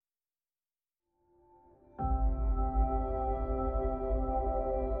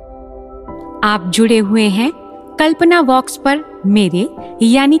आप जुड़े हुए हैं कल्पना वॉक्स पर मेरे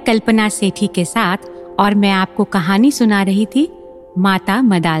यानी कल्पना सेठी के साथ, और मैं आपको कहानी सुना रही थी माता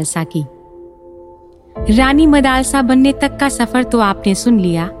मदालसा की। रानी मदालसा बनने तक का सफर तो आपने सुन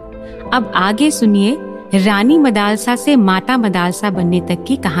लिया। अब आगे सुनिए रानी मदालसा से माता मदालसा बनने तक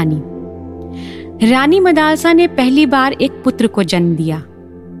की कहानी। रानी मदालसा ने पहली बार एक पुत्र को जन्म दिया।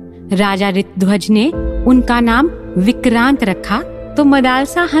 राजा ऋतध्वज ने उनका नाम विक्रांत रखा तो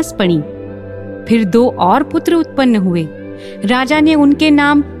मदालसा हंस पड़ी। फिर 2 और पुत्र उत्पन्न हुए। राजा ने उनके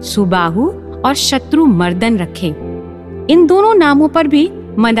नाम सुबाहु और शत्रुमर्दन रखे। इन दोनों नामों पर भी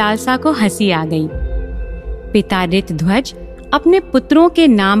मदालसा को हंसी आ गई। पिता ऋतध्वज अपने पुत्रों के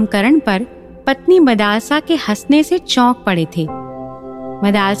नामकरण पर पत्नी मदालसा के हंसने से चौंक पड़े थे।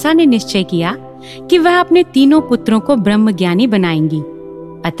 मदालसा ने निश्चय किया कि वह अपने तीनों पुत्रों को ब्रह्मज्ञानी बनाएंगी।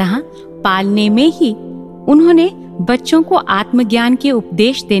 अतः पालने में ही उन्होंने बच्चों को आत्मज्ञान के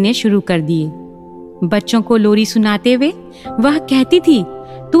उपदेश देने शुरू कर दिए। बच्चों को लोरी सुनाते हुए वह कहती थी,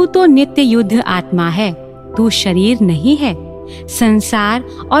 तू तो नित्य युद्ध आत्मा है, तू शरीर नहीं है। संसार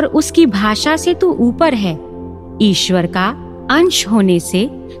और उसकी भाषा से तू ऊपर है। ईश्वर का अंश होने से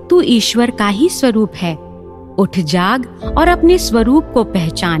तू ईश्वर का ही स्वरूप है। उठ जाग और अपने स्वरूप को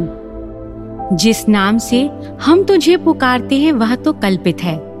पहचान। जिस नाम से हम तुझे पुकारते हैं वह तो कल्पित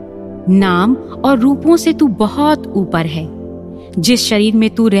है। नाम और रूपों से तू बहुत ऊपर है। जिस शरीर में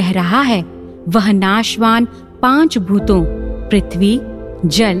तू रह रहा है वह नाशवान 5 भूतों पृथ्वी,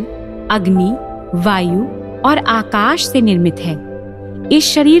 जल, अग्नि, वायु और आकाश से निर्मित है। इस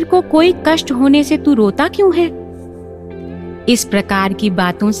शरीर को कोई कष्ट होने से तू रोता क्यों है? इस प्रकार की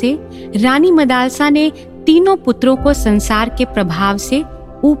बातों से रानी मदालसा ने तीनों पुत्रों को संसार के प्रभाव से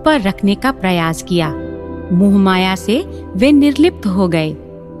ऊपर रखने का प्रयास किया। मोह माया से वे निर्लिप्त हो गए।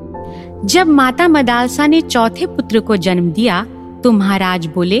 जब माता मदालसा ने चौथे पुत्र को जन्म दिया तो महाराज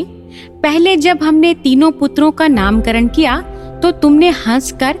बोले, पहले जब हमने तीनों पुत्रों का नामकरण किया तो तुमने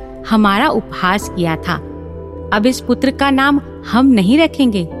हंसकर हमारा उपहास किया था। अब इस पुत्र का नाम हम नहीं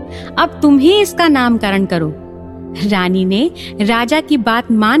रखेंगे, अब तुम ही इसका नामकरण करो। रानी ने राजा की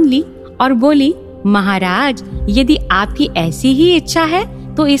बात मान ली और बोली, महाराज, यदि आपकी ऐसी ही इच्छा है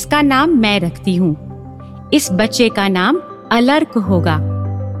तो इसका नाम मैं रखती हूँ। इस बच्चे का नाम अलर्क होगा।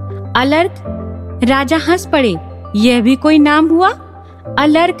 अलर्क? राजा हंस पड़े, यह भी कोई नाम हुआ?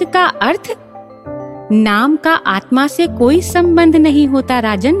 अलर्क का अर्थ? नाम का आत्मा से कोई संबंध नहीं होता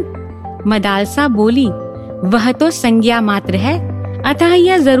राजन। मदालसा बोली, वह तो संज्ञा मात्र है, अतः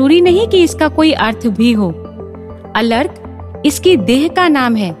यह जरूरी नहीं कि इसका कोई अर्थ भी हो। अलर्क इसकी देह का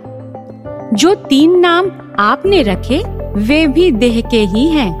नाम है। जो 3 नाम आपने रखे वे भी देह के ही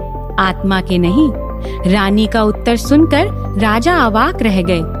हैं, आत्मा के नहीं। रानी का उत्तर सुनकर राजा अवाक रह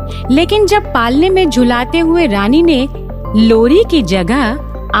गए। लेकिन जब पालने में झुलाते हुए रानी ने लोरी की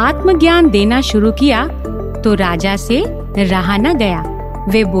जगह आत्मज्ञान देना शुरू किया तो राजा से रहा न गया।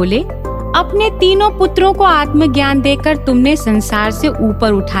 वे बोले, अपने तीनों पुत्रों को आत्मज्ञान देकर तुमने संसार से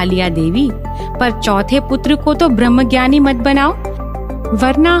ऊपर उठा लिया देवी, पर चौथे पुत्र को तो ब्रह्मज्ञानी मत बनाओ,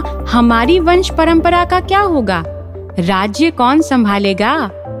 वरना हमारी वंश परंपरा का क्या होगा? राज्य कौन संभालेगा?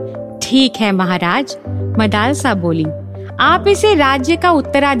 ठीक है महाराज, मदालसा बोली, आप इसे राज्य का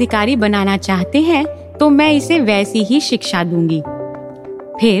उत्तराधिकारी बनाना चाहते हैं तो मैं इसे वैसी ही शिक्षा दूंगी।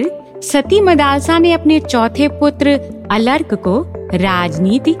 फिर सती मदालसा ने अपने चौथे पुत्र अलर्क को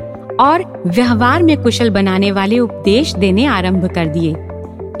राजनीति और व्यवहार में कुशल बनाने वाले उपदेश देने आरंभ कर दिए।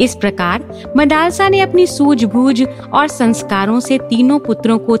 इस प्रकार मदालसा ने अपनी सूझबूझ और संस्कारों से तीनों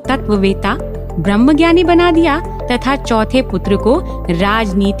पुत्रों को तत्ववेता, ब्रह्मज्ञानी बना दिया तथा चौथे पुत्र को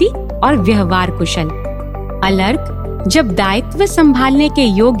राजनीति और व्यवहार कुशल। अलर्क जब दायित्व संभालने के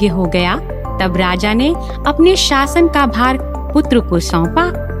योग्य हो गया तब राजा ने अपने शासन का भार पुत्र को सौंपा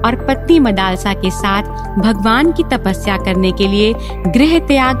और पत्नी मदालसा के साथ भगवान की तपस्या करने के लिए गृह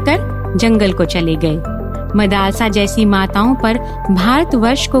त्याग कर जंगल को चले गए। मदालसा जैसी माताओं पर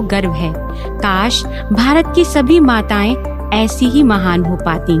भारतवर्ष को गर्व है। काश भारत की सभी माताएं ऐसी ही महान हो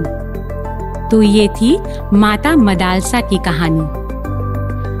पाती। तो ये थी माता मदालसा की कहानी।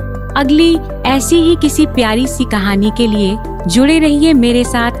 अगली ऐसी ही किसी प्यारी सी कहानी के लिए जुड़े रहिए मेरे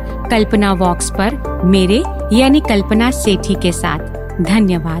साथ कल्पना वॉक्स पर, मेरे यानी कल्पना सेठी के साथ।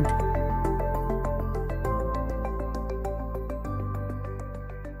 धन्यवाद।